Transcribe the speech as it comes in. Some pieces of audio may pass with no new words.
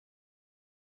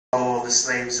the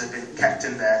slaves who had been kept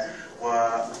in there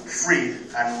were freed,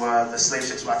 and the slave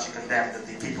ships were actually condemned, that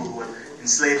the people who had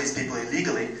enslaved these people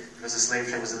illegally, because the slave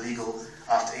trade was illegal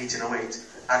after 1808,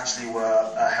 actually were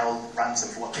held ransom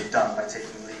for what they'd done by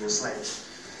taking illegal slaves.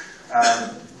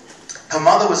 Her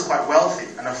mother was quite wealthy,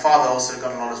 and her father also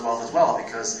got a lot of wealth as well,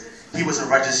 because he was a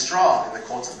registrar in the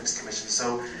Courts of Mixed Commission.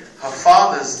 So her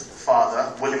father's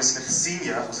father, William Smith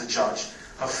Sr., was a judge.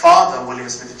 Her father, William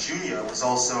Smith Jr., was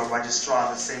also a registrar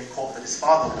in the same court that his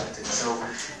father worked in. So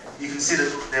you can see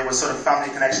that there were sort of family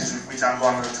connections in Freetown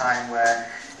gone at a time where,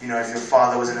 you know, if your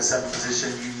father was in a certain position,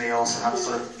 you may also have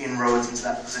sort of inroads into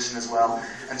that position as well.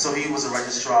 And so he was a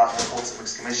registrar in the Courts of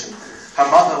Mixed Commission. Her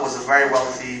mother was a very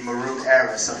wealthy Maroon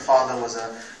heiress. Her father was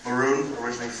a Maroon,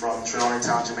 originally from Trelawney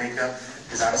Town, Jamaica.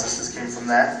 His ancestors came from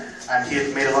there. And he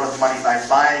had made a lot of money by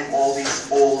buying all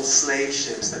these old slave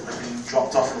ships that had been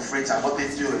dropped off in Freetown. What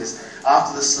they'd do is,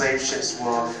 after the slave ships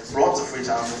were brought to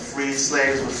Freetown, the freed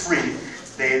slaves were freed,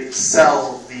 they'd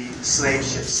sell the slave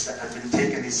ships that had been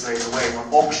taking these slaves away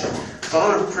on auction. So a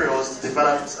lot of Krios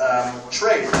developed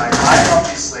trade by buying off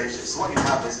these slave ships. So what you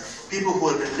have is people who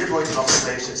had been liberated off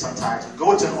slave ships sometimes would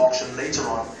go to an auction later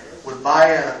on, would buy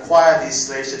and acquire these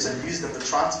slave ships and use them to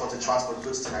transport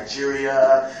goods to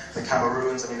Nigeria, the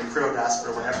Cameroons. I mean, the Krio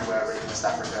diaspora went everywhere in West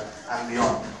Africa and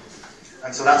beyond.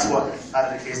 And so that's what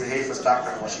Adelaide Casely-Hayford's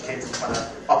background was. She came from quite an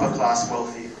upper-class,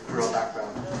 wealthy Krio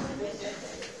background.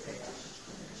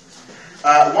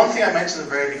 One thing I mentioned at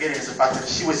the very beginning is the fact that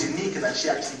she was unique in that she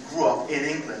actually grew up in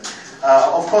England.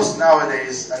 Of course,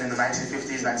 nowadays, and in the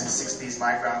 1950s, 1960s,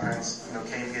 my grandparents,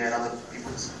 came here, and other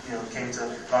people, came to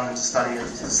London to study and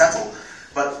to settle.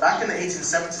 But back in the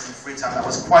 1870s in Freetown, that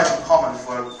was quite uncommon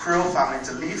for a Krio family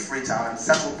to leave Freetown and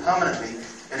settle permanently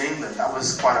in England. That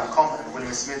was quite uncommon.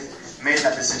 William Smith made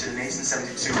that decision in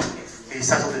 1872. He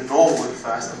settled in Norwood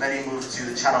first, and then he moved to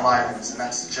the Channel Islands, and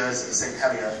that's Jersey, St.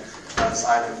 Heliers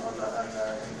Island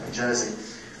in Jersey.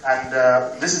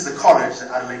 And this is the college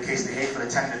that Adelaide Casely-Hayford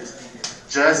attended,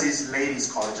 Jersey's Ladies'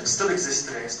 College. It still exists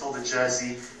today. It's called the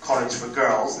Jersey College for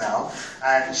Girls now.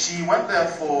 And she went there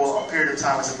for a period of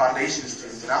time as a foundation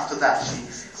student, and after that she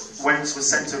was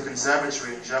sent to a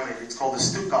conservatory in Germany. It's called the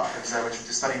Stuttgart Conservatory,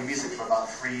 to study music for about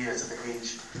 3 years at the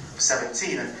age of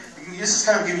 17. And this is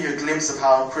kind of giving you a glimpse of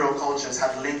how Krio culture has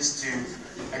had links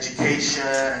to education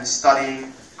and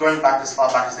studying, going back as far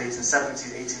back as the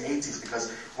 1870s, 1880s,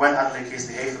 because when Adelaide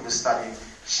Casely-Hayford was studying,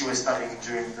 she was studying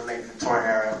during the late Victorian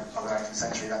era of the 19th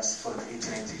century. That's sort of the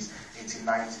 1880s,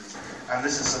 1890s. And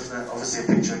this is obviously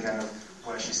a picture again of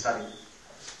where she studied.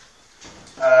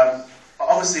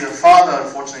 Obviously, her father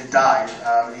unfortunately died.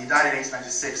 He died in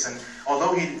 1896, and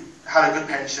although he had a good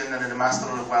pension and had amassed a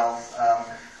lot of wealth,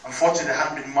 unfortunately there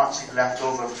hadn't been much left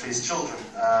over for his children.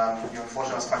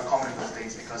 Unfortunately, that was quite common in those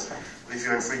days, because if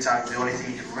you're in Freetown, the only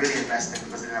thing you could really invest in,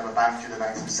 because they didn't have a bank through the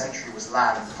 19th century, was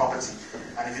land and property.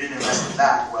 And if you didn't invest in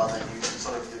that, well, then you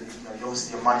sort of,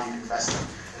 obviously your money you'd invest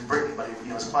in Britain, but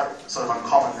it's quite sort of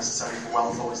uncommon necessarily for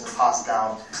wealth always to pass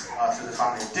down through the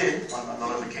family. It did on a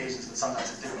lot of occasions, but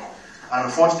sometimes it didn't. And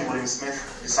unfortunately, William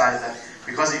Smith decided that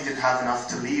because he didn't have enough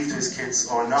to leave to his kids,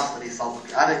 or enough that he felt would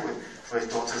be adequate for his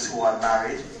daughters who are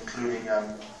married, including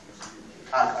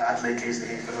Adelaide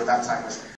Casely-Hayford, who at that time was